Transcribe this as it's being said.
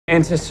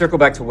And to circle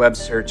back to web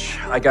search,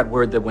 I got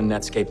word that when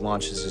Netscape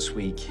launches this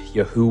week,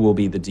 Yahoo will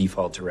be the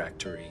default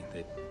directory.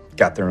 They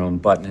got their own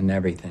button and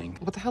everything.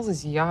 What the hell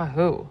is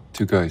Yahoo?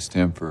 Two Guys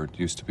Stanford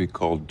used to be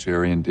called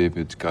Jerry and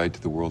David's Guide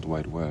to the World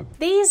Wide Web.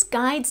 These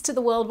guides to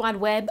the World Wide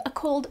Web are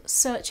called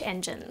search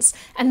engines,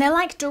 and they're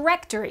like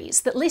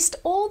directories that list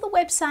all the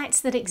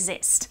websites that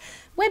exist.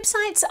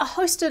 Websites are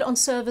hosted on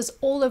servers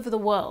all over the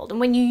world, and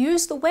when you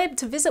use the web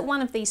to visit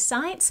one of these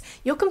sites,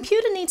 your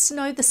computer needs to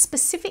know the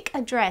specific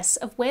address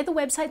of where the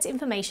website's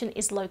information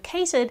is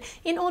located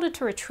in order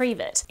to retrieve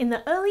it. In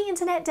the early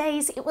internet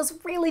days, it was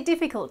really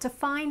difficult to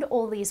find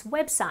all these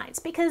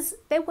websites because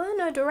there were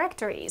no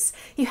directories.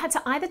 You had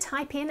to either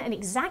type in an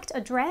exact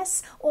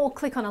address or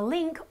click on a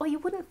link, or you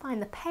wouldn't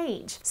find the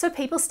page. So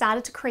people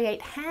started to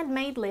create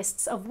handmade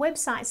lists of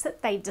websites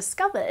that they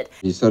discovered.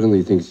 He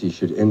suddenly thinks he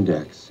should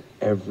index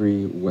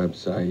every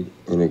website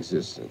in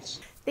existence.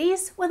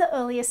 These were the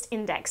earliest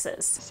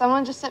indexes.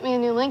 Someone just sent me a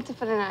new link to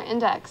put in our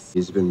index.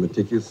 He's been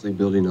meticulously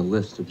building a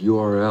list of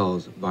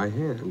URLs by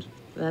hand.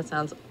 That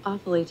sounds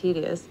awfully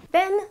tedious.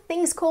 Then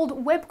things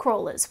called web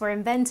crawlers were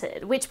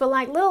invented, which were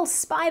like little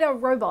spider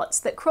robots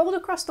that crawled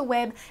across the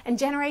web and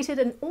generated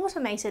an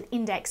automated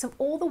index of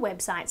all the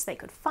websites they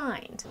could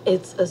find.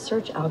 It's a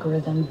search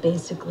algorithm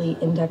basically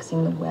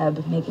indexing the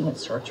web, making it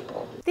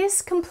searchable.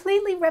 This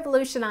completely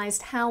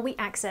revolutionized how we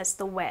access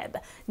the web.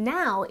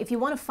 Now, if you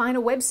want to find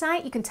a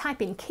website, you can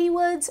type in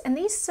keywords, and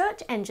these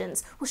search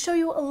engines will show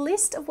you a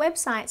list of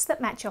websites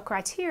that match your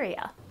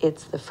criteria.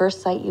 It's the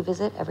first site you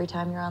visit every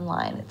time you're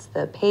online. It's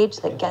the page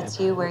that gets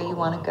you where you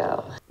want to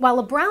go. While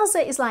a browser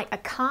is like a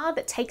car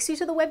that takes you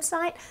to the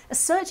website, a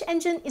search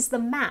engine is the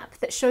map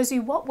that shows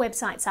you what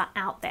websites are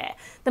out there.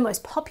 The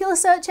most popular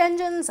search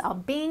engines are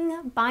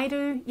Bing,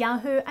 Baidu,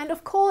 Yahoo, and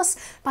of course,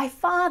 by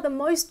far the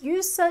most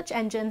used search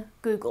engine,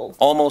 Google.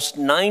 Almost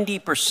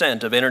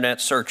 90% of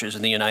internet searches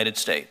in the United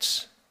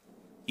States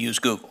use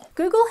Google.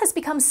 Google has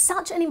become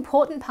such an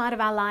important part of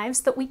our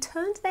lives that we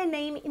turned their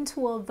name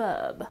into a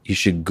verb. You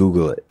should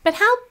Google it. But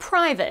how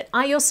private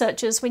are your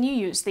searches when you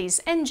use these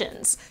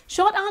engines?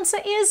 Short answer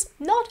is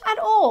not at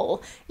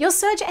all. Your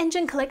search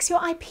engine collects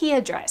your IP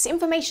address,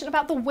 information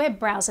about the web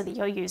browser that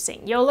you're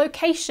using, your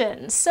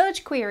location,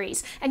 search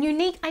queries, and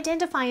unique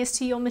identifiers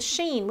to your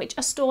machine, which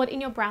are stored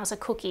in your browser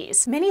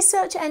cookies. Many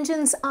search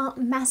engines are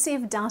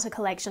massive data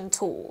collection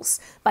tools.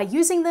 By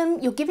using them,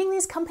 you're giving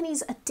these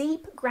companies a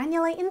deep,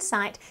 granular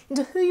insight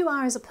into who you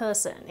are as a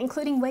person,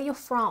 including where you're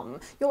from,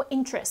 your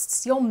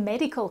interests, your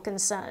medical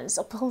concerns,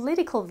 or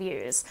political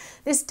views.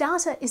 This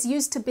data is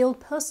used to build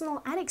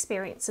personal ad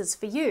experiences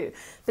for you,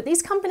 but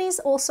these companies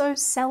also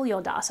sell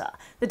your data.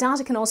 The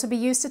data can also be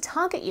used to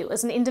target you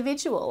as an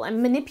individual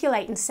and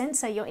manipulate and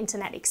censor your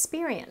internet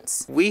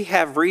experience. We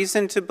have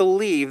reason to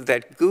believe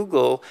that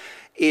Google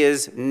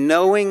is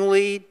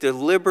knowingly,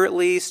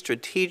 deliberately,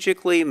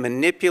 strategically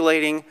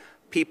manipulating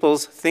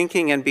people's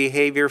thinking and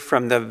behavior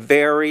from the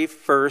very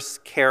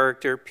first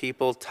character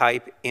people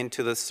type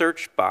into the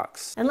search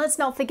box. And let's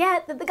not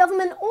forget that the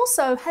government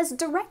also has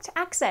direct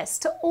access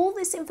to all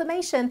this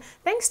information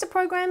thanks to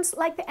programs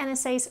like the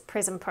NSA's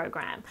PRISM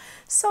program.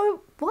 So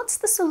what's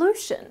the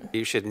solution?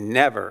 You should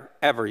never,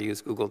 ever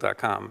use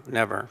google.com,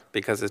 never,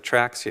 because it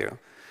tracks you.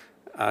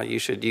 You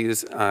should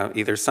use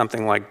either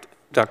something like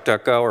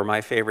DuckDuckGo, or my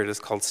favorite is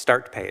called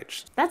Start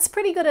Page. That's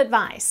pretty good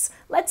advice.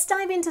 Let's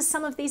dive into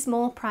some of these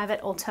more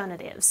private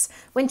alternatives.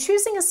 When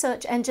choosing a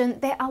search engine,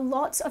 there are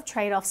lots of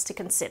trade-offs to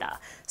consider.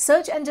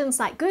 Search engines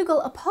like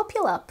Google are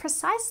popular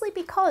precisely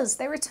because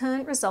they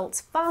return results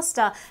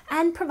faster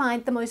and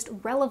provide the most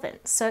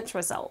relevant search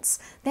results.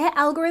 Their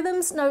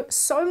algorithms know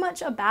so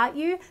much about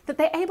you that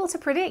they're able to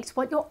predict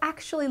what you're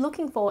actually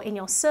looking for in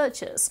your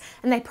searches,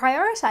 and they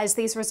prioritize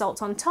these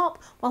results on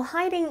top while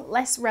hiding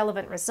less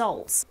relevant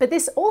results. But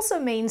this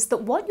also means that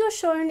what you're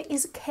shown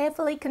is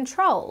carefully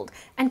controlled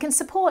and can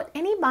support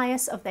any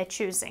bias of their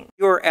choosing.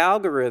 Your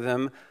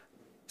algorithm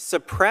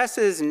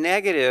suppresses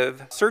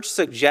negative search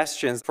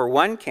suggestions for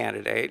one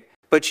candidate,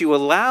 but you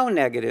allow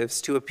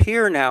negatives to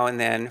appear now and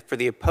then for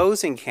the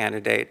opposing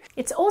candidate.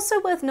 It's also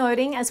worth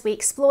noting as we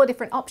explore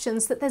different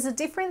options that there's a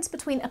difference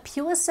between a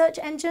pure search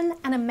engine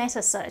and a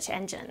meta search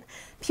engine.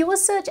 Pure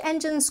search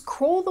engines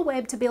crawl the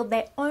web to build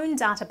their own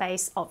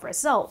database of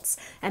results,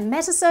 and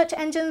meta search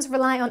engines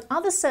rely on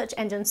other search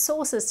engine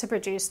sources to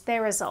produce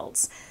their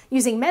results.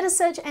 Using meta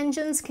search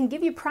engines can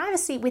give you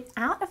privacy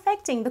without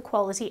affecting the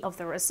quality of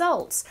the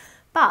results.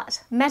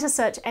 But meta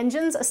search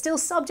engines are still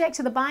subject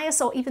to the bias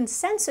or even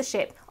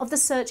censorship of the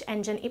search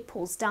engine it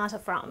pulls data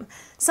from.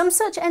 Some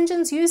search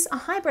engines use a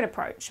hybrid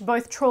approach,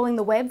 both trawling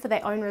the web for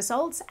their own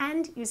results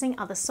and using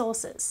other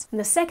sources. And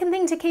the second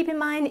thing to keep in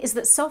mind is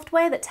that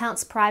software that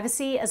touts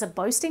privacy as a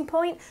boasting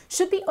point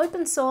should be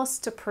open source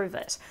to prove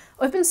it.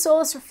 Open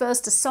source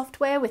refers to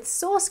software with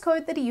source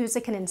code that a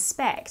user can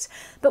inspect.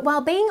 But while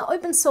being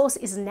open source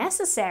is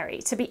necessary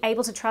to be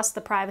able to trust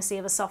the privacy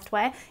of a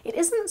software, it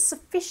isn't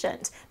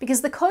sufficient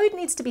because the code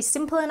needs to be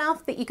simple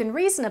enough that you can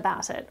reason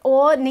about it,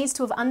 or needs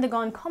to have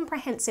undergone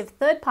comprehensive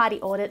third-party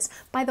audits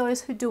by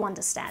those who do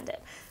understand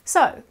it.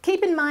 So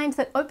keep in mind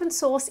that open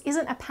source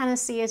isn't a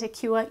panacea to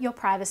cure your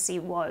privacy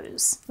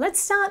woes. Let's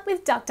start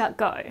with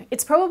DuckDuckGo.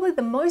 It's probably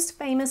the most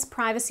famous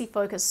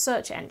privacy-focused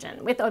search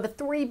engine, with over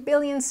 3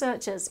 billion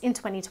searches in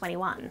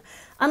 2021.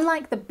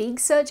 Unlike the big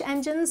search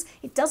engines,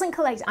 it doesn't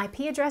collect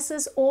IP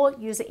addresses or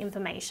user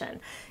information.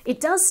 It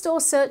does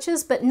store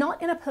searches, but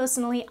not in a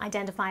personally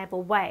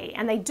identifiable way,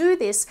 and they do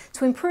this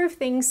to improve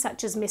things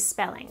such as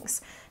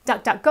misspellings.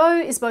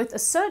 DuckDuckGo is both a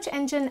search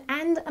engine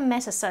and a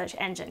meta search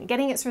engine,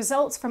 getting its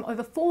results from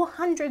over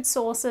 400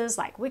 sources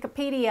like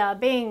Wikipedia,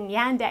 Bing,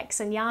 Yandex,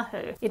 and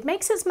Yahoo. It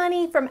makes its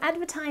money from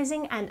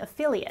advertising and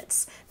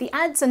affiliates. The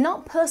ads are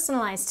not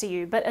personalized to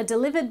you, but are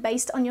delivered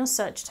based on your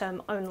search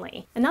term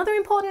only. Another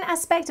important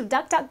aspect of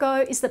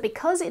DuckDuckGo is that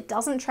because it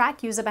doesn't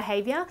track user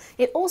behavior,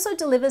 it also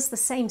delivers the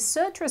same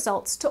search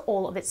results to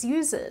all of its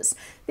users.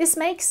 This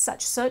makes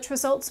such search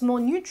results more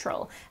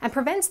neutral and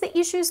prevents the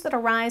issues that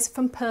arise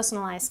from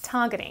personalized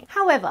targeting.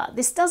 However,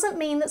 this doesn't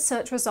mean that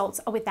search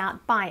results are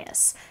without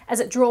bias. As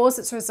it draws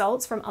its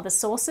results from other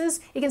sources,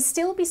 it can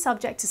still be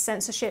subject to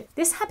censorship.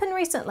 This happened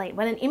recently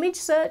when an image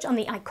search on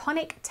the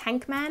iconic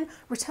Tank Man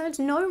returned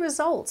no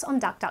results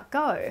on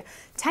DuckDuckGo.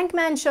 Tank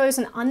Man shows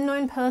an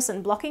unknown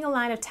person blocking a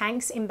line of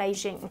tanks in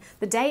Beijing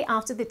the day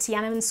after the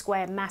Tiananmen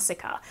Square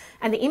massacre,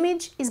 and the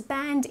image is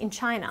banned in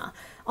China.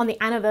 On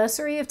the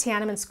anniversary of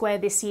Tiananmen Square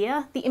this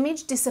year, the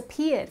image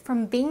disappeared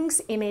from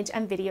Bing's image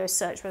and video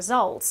search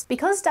results.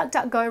 Because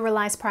DuckDuckGo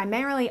relies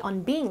primarily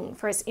on Bing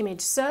for its image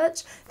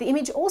search, the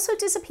image also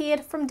disappeared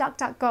from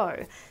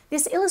DuckDuckGo.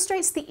 This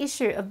illustrates the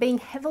issue of being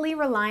heavily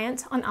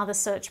reliant on other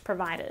search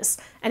providers.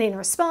 And in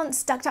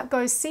response,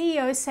 DuckDuckGo's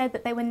CEO said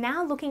that they were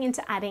now looking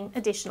into adding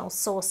additional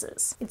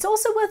sources. It's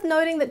also worth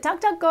noting that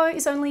DuckDuckGo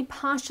is only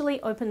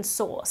partially open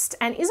sourced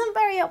and isn't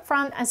very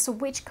upfront as to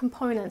which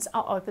components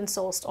are open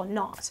sourced or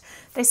not.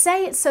 They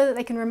say it's so that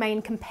they can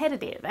remain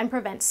competitive and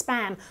prevent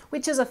spam,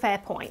 which is a fair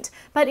point,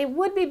 but it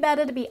would be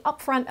better to be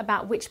upfront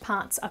about which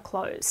parts are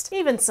closed.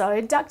 Even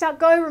so,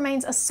 DuckDuckGo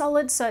remains a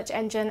solid search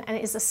engine and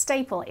is a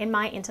staple in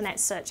my internet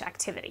search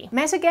activity.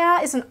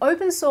 MetaGar is an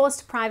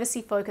open-sourced,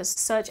 privacy-focused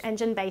search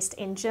engine based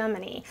in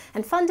Germany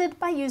and funded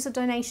by user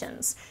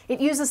donations.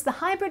 It uses the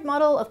hybrid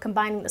model of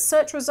combining the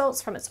search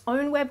results from its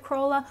own web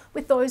crawler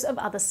with those of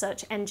other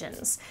search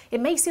engines.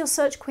 It makes your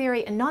search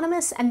query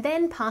anonymous and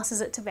then passes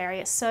it to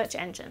various search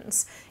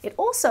engines. It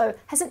also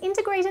has an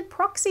integrated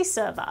proxy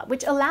server,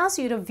 which allows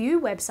you to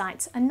view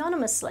websites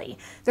anonymously.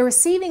 The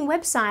receiving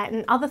website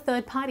and other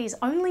third parties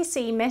only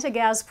see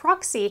MetaGar's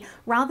proxy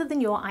rather than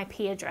your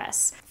IP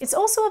address. It's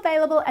also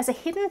available as a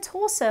hidden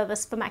Tor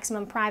service for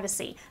maximum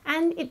privacy,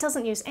 and it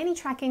doesn't use any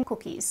tracking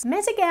cookies.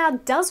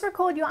 MetaGar does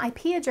record your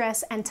IP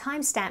address and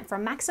timestamp for a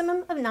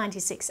maximum of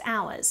 96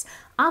 hours,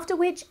 after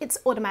which it's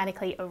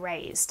automatically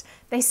erased.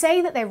 They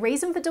say that their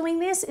reason for doing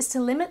this is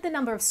to limit the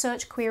number of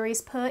search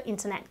queries per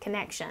internet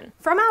connection.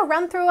 From our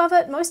run-through of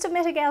it, most of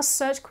MetaGar's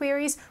search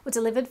queries were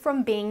delivered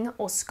from Bing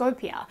or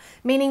Scopia,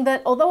 meaning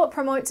that although it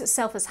promotes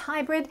itself as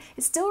hybrid,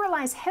 it still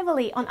relies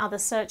heavily on other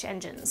search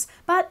engines.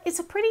 But it's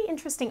a pretty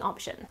interesting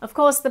option. Of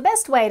course, the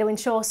best way to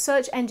ensure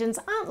search engines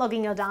aren't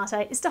logging your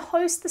data is to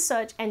host the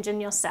search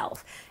engine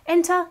yourself.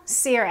 Enter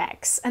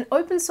SeerX, an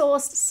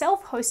open-sourced,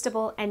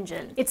 self-hostable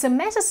engine. It's a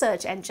meta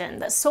search engine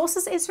that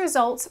sources its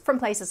results from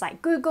places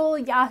like Google,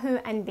 Yahoo,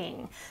 and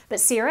Bing. But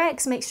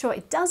SeerX makes sure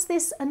it does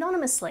this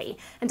anonymously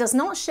and does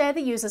not share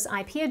the user's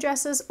IP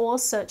addresses or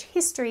search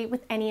history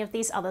with any of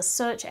these other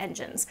search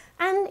engines.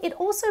 And it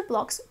also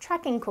blocks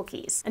tracking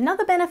cookies.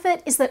 Another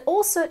benefit is that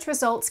all search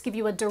results give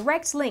you a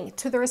direct link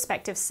to the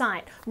respective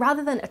site,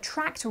 rather than a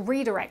tracked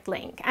redirect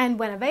link. And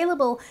when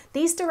available,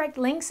 these direct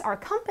links are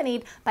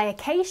accompanied by a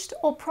cached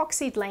or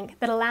proxied link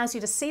that allows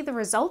you to see the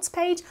results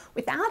page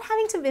without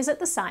having to visit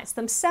the sites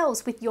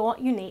themselves with your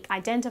unique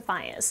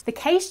identifiers. The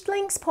cached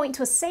links point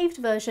to a saved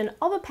version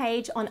of a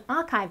page on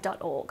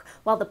archive.org,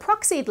 while the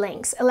proxied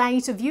links allow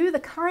you to view the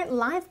current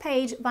live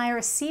page via a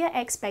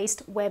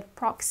SeerX-based web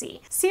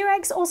proxy.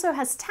 SeerX also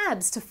has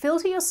tabs to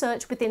filter your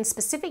search within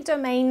specific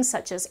domains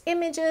such as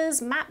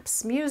images,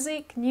 maps,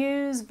 music,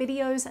 news,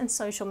 videos, and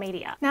social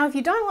media. Now, if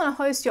you don't want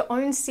to host your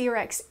own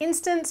SeerX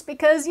instance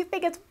because you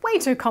think it's way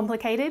too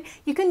complicated,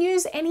 you can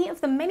use any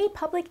of the many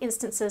public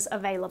instances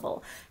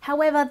available.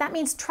 However, that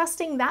means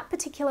trusting that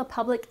particular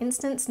public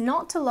instance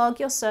not to log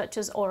your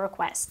searches or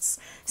requests.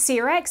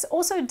 SeerX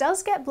also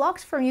does get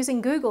blocked from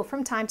using Google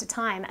from time to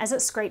time as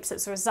it scrapes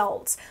its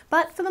results,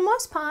 but for the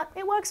most part,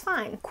 it works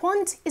fine.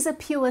 Quant is a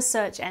pure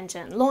search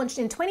engine, launched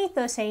in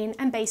 2013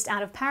 and based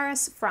out of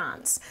Paris,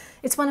 France.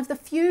 It's one of the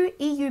few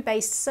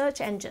EU-based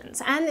search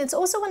engines, and it's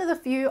also one of the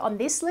few on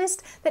this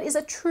list that is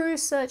a true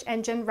search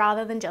engine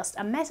rather than just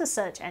a meta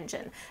search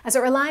engine, as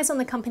it relies on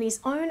the company's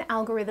own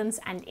algorithms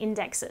and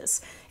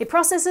indexes. It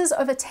processes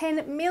over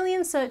 10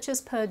 million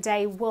searches per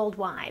day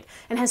worldwide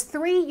and has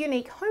 3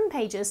 unique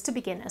homepages to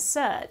begin a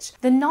search.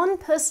 The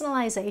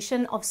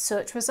non-personalization of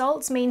search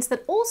results means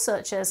that all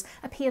searches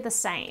appear the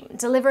same,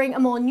 delivering a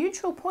more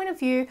neutral point of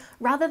view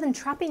rather than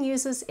trapping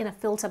users in a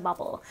filter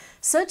bubble.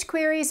 Search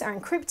queries are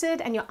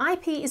encrypted and your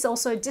IP is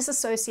also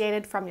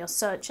disassociated from your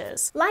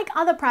searches. Like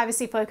other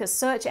privacy-focused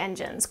search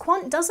engines, instance,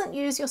 Quant doesn't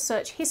use your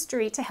search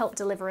history to help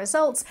deliver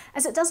results,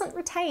 as it doesn't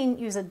retain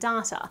user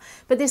data.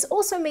 But this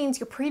also means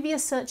your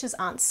previous searches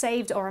aren't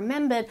saved or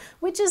remembered,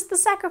 which is the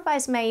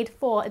sacrifice made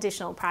for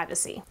additional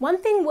privacy.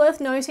 One thing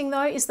worth noting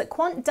though is that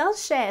Quant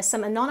does share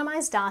some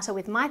anonymized data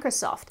with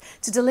Microsoft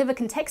to deliver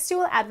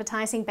contextual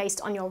advertising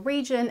based on your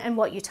region and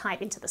what you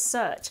type into the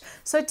search,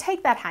 so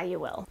take that how you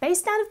will.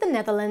 Based out of the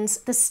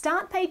Netherlands, the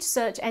Start Page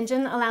search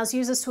engine allows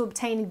users to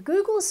obtain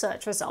Google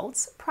search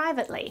results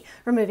privately,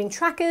 removing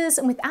trackers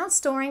and without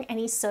storing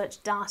any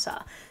search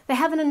data. They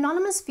have an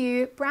anonymous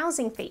view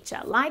browsing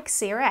feature like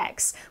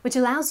CRX, which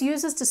allows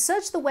users to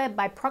search the web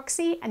by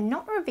proxy and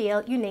not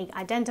reveal unique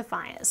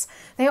identifiers.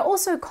 They are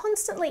also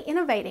constantly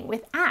innovating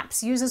with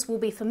apps users will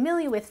be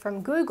familiar with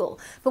from Google,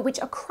 but which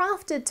are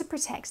crafted to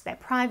protect their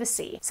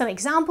privacy. Some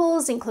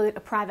examples include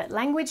a private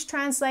language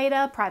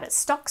translator, private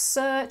stock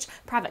search,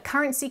 private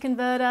currency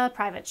converter,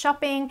 private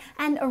shopping,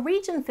 and a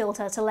region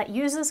filter to let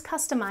users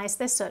customize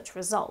their search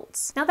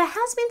results. Now, there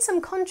has been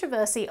some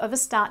controversy over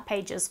Start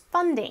Page's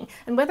funding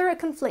and whether it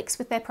conflicts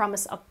with their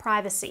promise of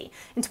privacy.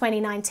 In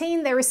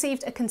 2019, they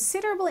received a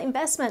considerable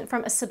investment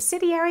from a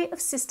subsidiary of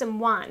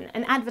System1,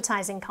 an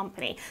advertising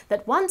company,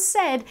 that once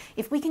said,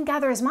 if we can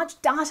gather as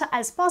much data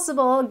as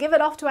possible, give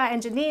it off to our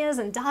engineers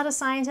and data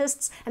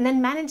scientists, and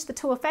then manage the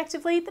tool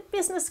effectively, the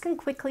business can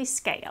quickly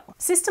scale.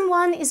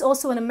 System1 is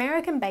also an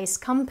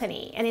American-based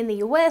company, and in the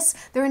US,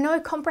 there are no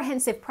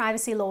comprehensive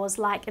privacy laws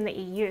like in the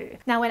EU.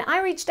 Now, when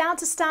I reached out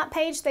to Start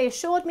Page, they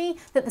assured me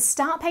that the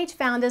Start Page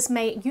founders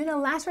may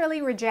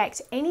unilaterally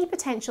reject any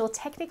potential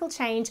technical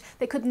change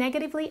that could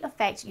negatively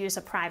affect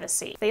user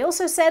privacy. They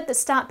also said that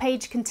Start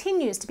Page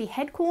continues to be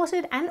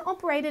headquartered and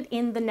operated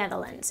in the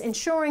Netherlands,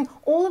 ensuring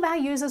all of our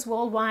users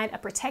worldwide are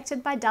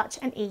protected by Dutch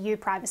and EU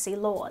privacy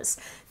laws.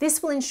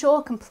 This will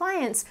ensure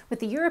compliance with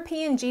the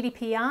European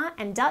GDPR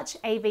and Dutch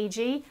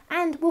AVG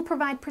and will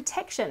provide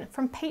protection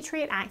from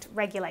Patriot Act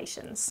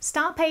regulations.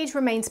 Start Page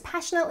remains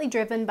passionately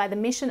driven by the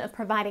mission of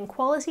providing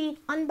quality,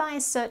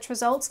 unbiased search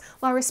results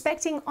while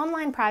respecting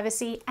online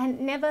privacy and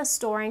never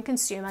storing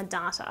consumer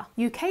data.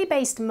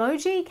 UK-based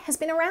Mojeek has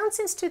been around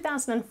since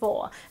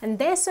 2004, and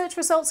their search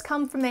results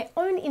come from their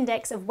own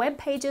index of web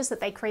pages that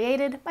they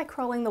created by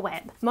crawling the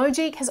web.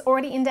 Mojeek has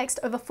already indexed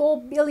over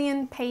 4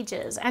 billion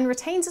pages and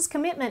retains its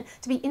commitment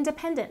to be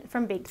independent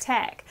from big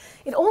tech.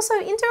 It also,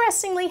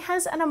 interestingly,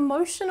 has an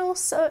emotional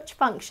search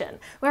function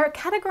where it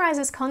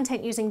categorizes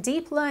content using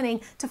deep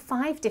learning to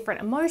 5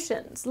 different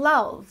emotions: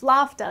 love,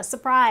 laughter,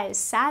 surprise,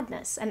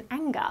 sadness, and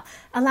anger,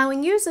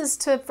 allowing users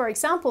to, for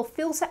example,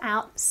 filter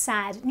out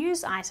sad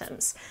news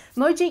items.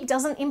 Mojeek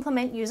doesn't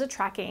implement user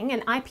tracking,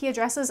 and IP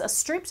addresses are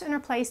stripped and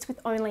replaced with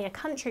only a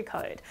country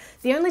code.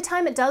 The only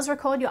time it does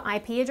record your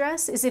IP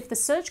address is if the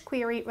search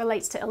query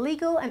relates to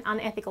illegal and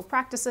unethical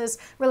practices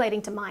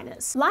relating to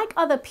minors. Like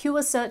other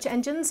pure search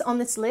engines on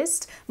this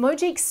list,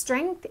 Mojeek's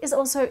strength is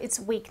also its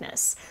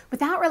weakness.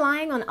 Without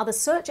relying on other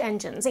search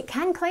engines, it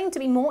can claim to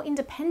be more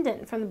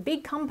independent from the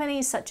big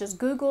companies such as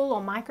Google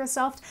or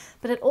Microsoft,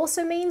 but it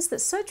also means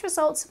that search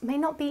results may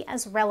not be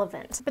as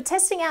relevant. But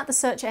testing out the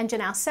search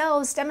engine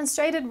ourselves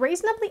demonstrated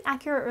reasonably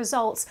accurate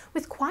results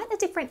with quite a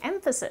different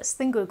emphasis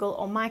than Google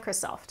or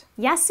Microsoft.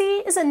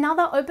 Yassi is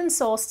another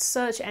open-sourced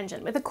search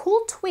engine with a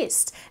cool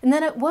twist in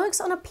that it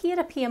works on a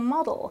peer-to-peer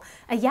model.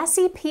 A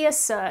Yassi peer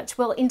search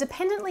will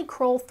independently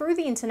crawl through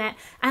the internet,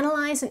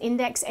 analyze and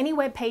index any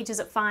web pages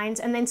it finds,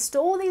 and then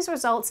store these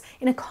results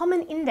in a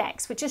common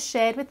index which is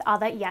shared with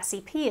other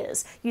Yassi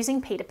peers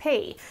using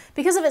P2P.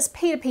 Because of its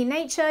P2P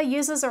nature,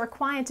 users are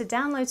required to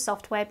download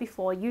software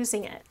before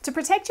using it. To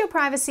protect your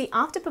privacy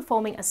after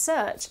performing a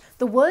search,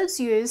 the words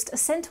used are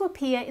sent to a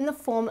peer in the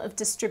form of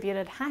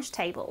distributed hash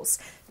tables.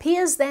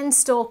 Peers then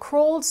store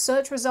crawled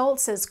search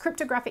results as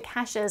cryptographic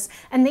hashes,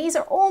 and these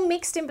are all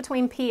mixed in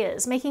between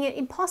peers, making it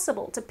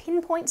impossible to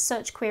pinpoint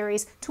search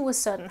queries to a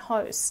certain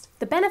host.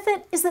 The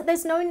benefit is that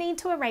there's no need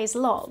to erase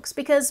logs,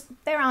 because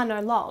there are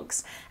no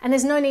logs, and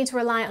there's no need to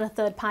rely on a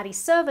third-party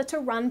server to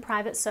run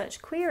private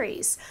search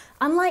queries.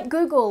 Unlike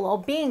Google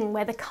or Bing,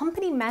 where the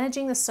company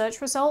managing the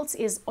search results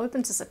is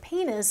open to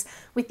subpoenas,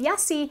 with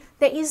Yassi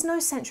there is no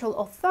central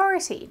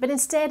authority, but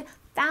instead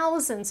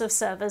thousands of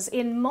servers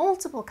in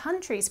multiple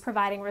countries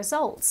providing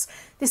results.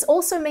 This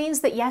also means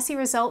that Yassi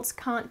results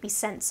can't be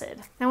censored.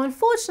 Now,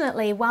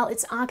 unfortunately, while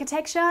its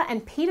architecture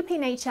and P2P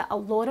nature are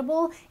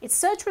laudable, its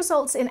search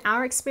results in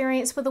our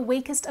experience were the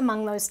weakest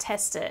among those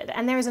tested,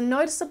 and there is a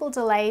noticeable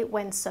delay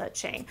when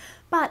searching.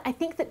 But I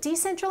think that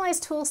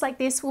decentralized tools like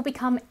this will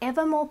become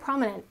ever more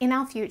prominent in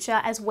our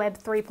future as Web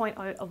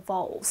 3.0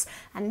 evolves,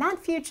 and that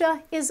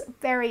future is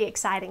very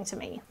exciting to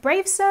me.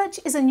 Brave Search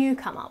is a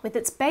newcomer, with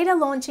its beta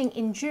launching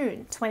in June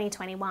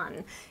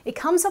 2021. It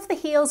comes off the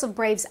heels of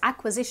Brave's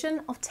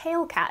acquisition of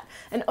Tailcat,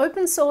 an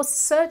open-source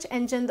search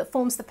engine that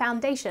forms the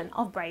foundation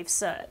of Brave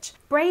Search.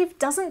 Brave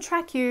doesn't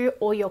track you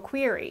or your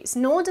queries,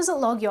 nor does it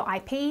log your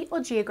IP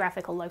or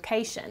geographical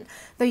location,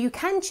 though you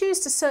can choose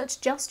to search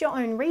just your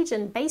own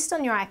region based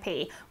on your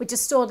IP, which is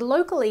stored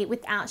locally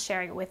without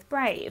sharing it with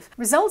Brave.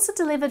 Results are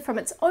delivered from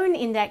its own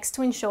index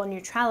to ensure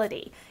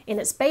neutrality. In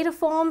its beta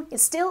form, it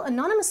still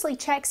anonymously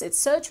checks its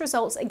search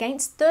results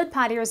against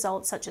third-party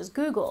results such as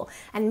Google,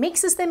 and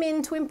mixes them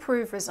in to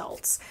improve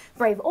results.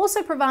 Brave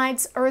also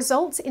provides a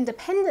results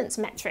independence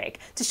metric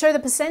to show the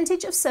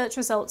percentage of search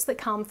results that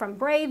come from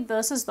Brave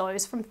versus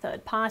those from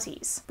third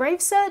parties.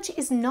 Brave Search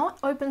is not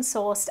open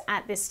sourced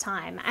at this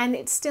time, and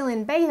it's still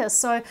in beta,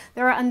 so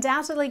there are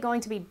undoubtedly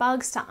going to be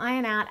bugs to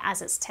iron out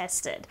as it's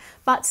tested.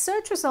 But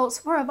search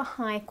results were of a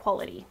high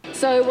quality.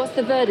 So what's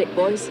the verdict,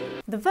 boys?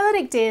 The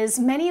verdict is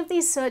many of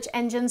these search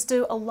engines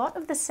do a lot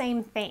of the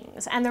same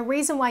things, and the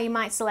reason why you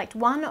might select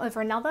one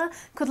over another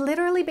could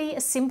literally be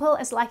as simple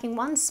as liking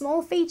one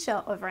small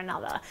feature over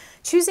another.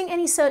 Choosing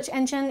any search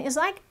engine is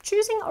like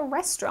choosing a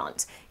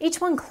restaurant.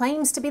 Each one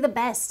claims to be the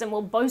best and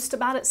will boast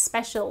about its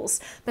specials,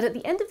 but at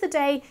the end of the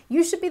day,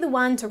 you should be the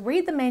one to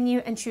read the menu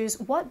and choose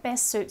what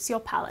best suits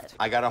your palate.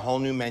 I got a whole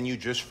new menu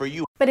just for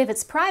you. But if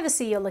it's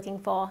privacy you're looking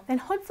for, then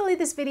hopefully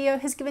this video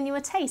has given you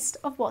a taste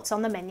of what's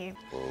on the menu.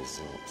 Is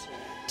it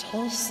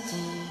tasty?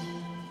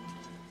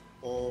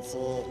 Is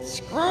it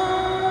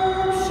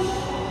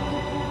scrumptious?